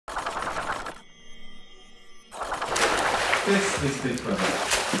This is Big Brother.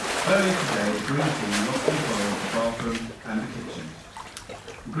 Earlier today, the Green Team lost control of the bathroom and the kitchen.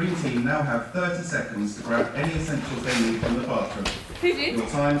 The Green Team now have 30 seconds to grab any essentials they need from the bathroom. Who did? Your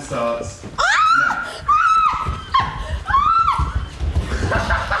time starts now.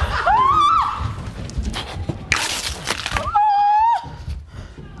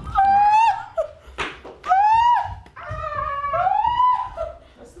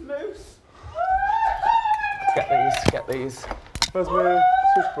 Get these. Where's my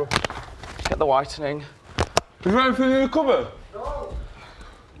toothbrush? Get the whitening. Is there anything in the cupboard? No.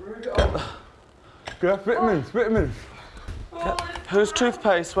 Get vitamins. Whose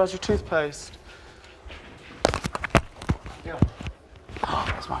toothpaste? Where's your toothpaste? Yeah. Oh,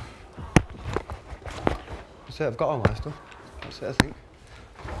 that's mine. That's it, I've got all my stuff. That's it, I think.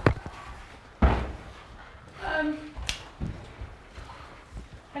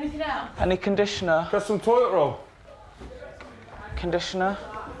 Anything else? Any conditioner? Get some toilet roll. Conditioner?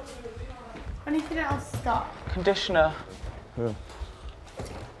 Anything else, Scott? Conditioner? Yeah.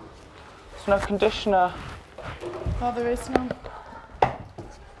 There's no conditioner. Oh, there is none.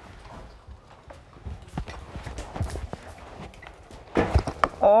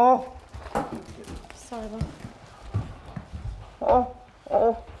 Oh! Sorry, love.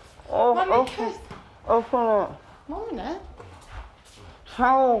 Oh, Mummy, kiss. open it. Morning.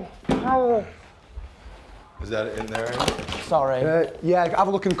 Towel. Is that in there? Sorry. Yeah, have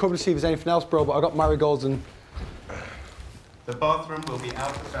a look in the cupboard to see if there's anything else, bro, but I got marigolds and... The bathroom will be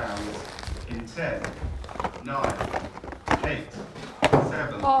out of bounds in 10, 9, 8,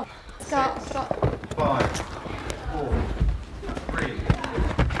 7, Oh, Scott, 6, stop. 5, 4, 3, 2,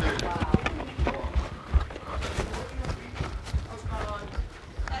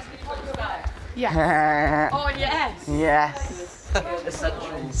 1. Yeah. Oh, yes. Yes.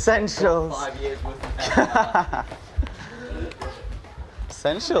 Essentials. 5 years worth of hair.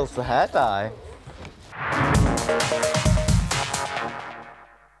 Essentials, the hair dye.